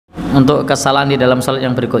untuk kesalahan di dalam salat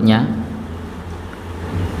yang berikutnya,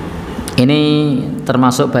 ini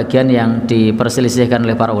termasuk bagian yang diperselisihkan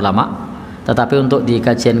oleh para ulama, tetapi untuk di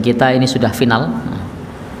kajian kita ini sudah final.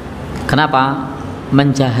 Kenapa?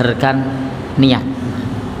 Menjaharkan niat.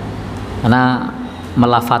 Karena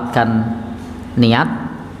melafadzkan niat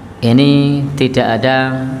ini tidak ada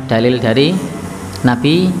dalil dari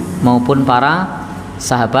Nabi maupun para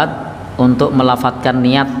sahabat untuk melafadzkan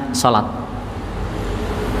niat sholat.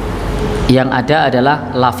 Yang ada adalah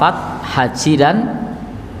lafadz haji dan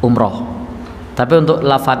umroh. Tapi untuk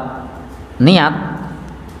lafadz niat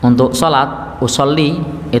untuk sholat, usolli,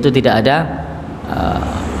 itu tidak ada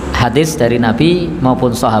hadis dari Nabi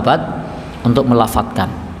maupun sahabat untuk melafadzkan.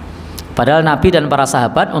 Padahal Nabi dan para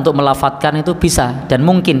sahabat untuk melafadzkan itu bisa dan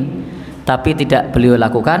mungkin, tapi tidak beliau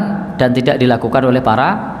lakukan dan tidak dilakukan oleh para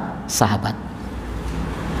sahabat.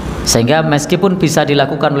 Sehingga meskipun bisa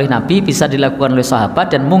dilakukan oleh Nabi, bisa dilakukan oleh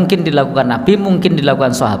sahabat, dan mungkin dilakukan Nabi, mungkin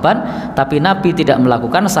dilakukan sahabat, tapi Nabi tidak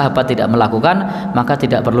melakukan, sahabat tidak melakukan, maka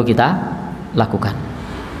tidak perlu kita lakukan.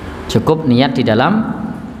 Cukup niat di dalam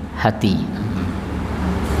hati.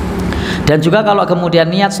 Dan juga kalau kemudian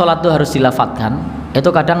niat sholat itu harus dilafadzkan, itu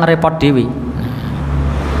kadang repot dewi.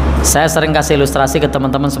 Saya sering kasih ilustrasi ke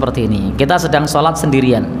teman-teman seperti ini. Kita sedang sholat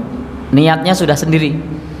sendirian, niatnya sudah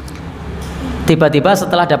sendiri. Tiba-tiba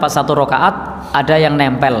setelah dapat satu rakaat ada yang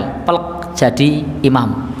nempel, pelek jadi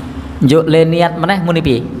imam. Njuk le niat meneh muni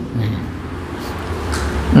piye?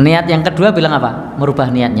 Niat yang kedua bilang apa? Merubah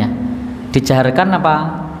niatnya. Dijaharkan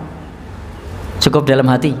apa? Cukup dalam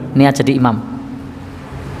hati niat jadi imam.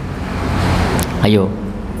 Ayo.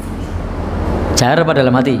 Jahar apa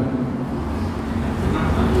dalam hati?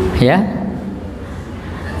 Ya?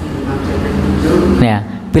 Ya,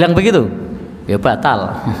 bilang begitu. Ya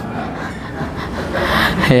batal.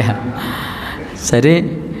 Ya. Jadi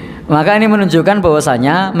maka ini menunjukkan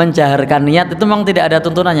bahwasanya menjaharkan niat itu memang tidak ada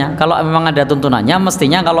tuntunannya. Kalau memang ada tuntunannya,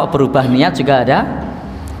 mestinya kalau berubah niat juga ada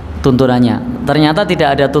tuntunannya. Ternyata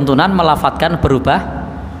tidak ada tuntunan melafadzkan berubah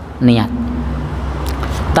niat.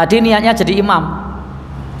 Tadi niatnya jadi imam,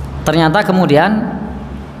 ternyata kemudian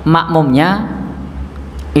makmumnya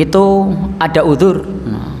itu ada udzur,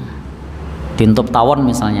 dintup tawon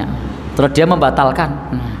misalnya, terus dia membatalkan.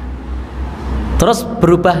 Terus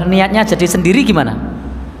berubah niatnya jadi sendiri gimana?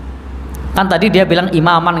 Kan tadi dia bilang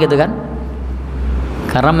imaman gitu kan,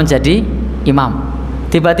 karena menjadi imam.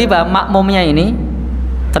 Tiba-tiba makmumnya ini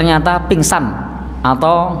ternyata pingsan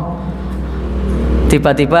atau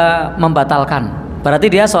tiba-tiba membatalkan.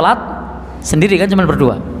 Berarti dia sholat sendiri kan, cuma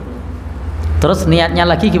berdua. Terus niatnya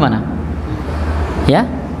lagi gimana? Ya?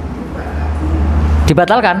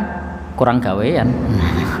 Dibatalkan, kurang gawean.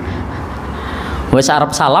 Wes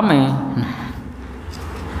arep salam ya.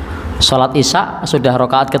 Sholat isya sudah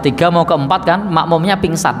rakaat ketiga mau keempat kan, makmumnya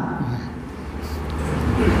pingsan.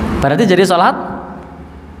 Berarti jadi sholat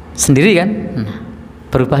sendiri kan?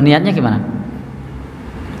 Berubah niatnya gimana?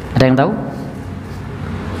 Ada yang tahu?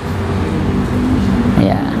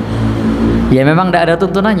 Ya, ya memang tidak ada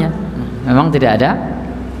tuntunannya. Memang tidak ada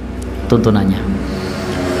tuntunannya.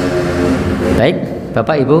 Baik,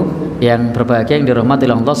 Bapak Ibu yang berbahagia yang dirahmati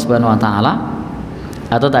Allah Subhanahu wa taala.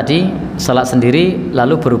 Atau tadi salat sendiri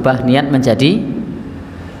lalu berubah niat menjadi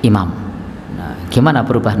imam. Nah, gimana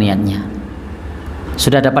berubah niatnya?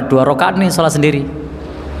 Sudah dapat 2 rakaat nih salat sendiri.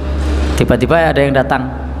 Tiba-tiba ada yang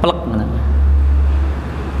datang, plek.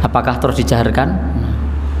 Apakah terus dijaharkan?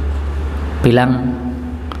 Bilang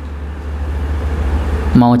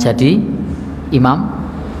mau jadi imam?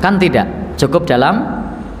 Kan tidak, cukup dalam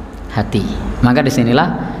hati. Maka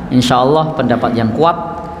disinilah insya Allah pendapat yang kuat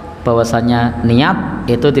bahwasanya niat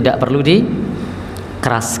itu tidak perlu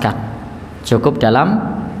dikeraskan, cukup dalam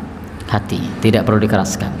hati, tidak perlu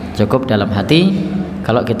dikeraskan, cukup dalam hati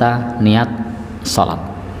kalau kita niat sholat.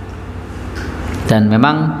 Dan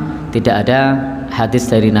memang tidak ada hadis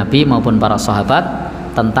dari Nabi maupun para sahabat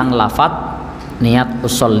tentang lafadz niat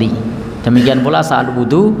usolli. Demikian pula saat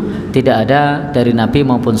wudhu tidak ada dari Nabi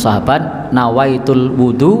maupun sahabat nawaitul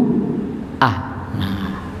wudhu nah,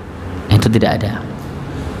 itu tidak ada.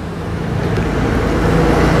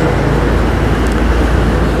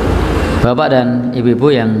 Bapak dan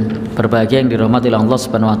ibu-ibu yang berbahagia yang dirahmati Allah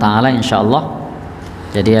Subhanahu wa taala, insyaallah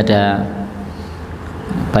jadi ada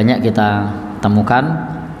banyak kita temukan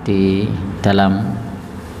di dalam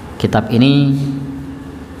kitab ini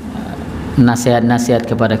nasihat-nasihat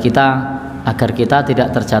kepada kita agar kita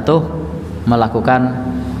tidak terjatuh melakukan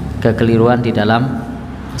kekeliruan di dalam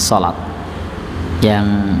sholat. Yang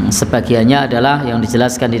sebagiannya adalah yang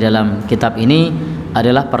dijelaskan di dalam kitab ini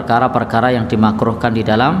adalah perkara-perkara yang dimakruhkan di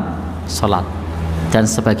dalam sholat. dan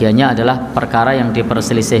sebagiannya adalah perkara yang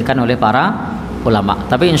diperselisihkan oleh para ulama.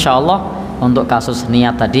 Tapi insya Allah untuk kasus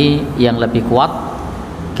niat tadi yang lebih kuat,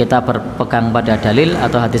 kita berpegang pada dalil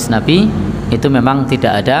atau hadis Nabi. Itu memang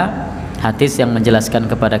tidak ada hadis yang menjelaskan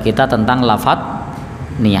kepada kita tentang lafadz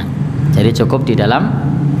niat. Jadi cukup di dalam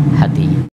hati.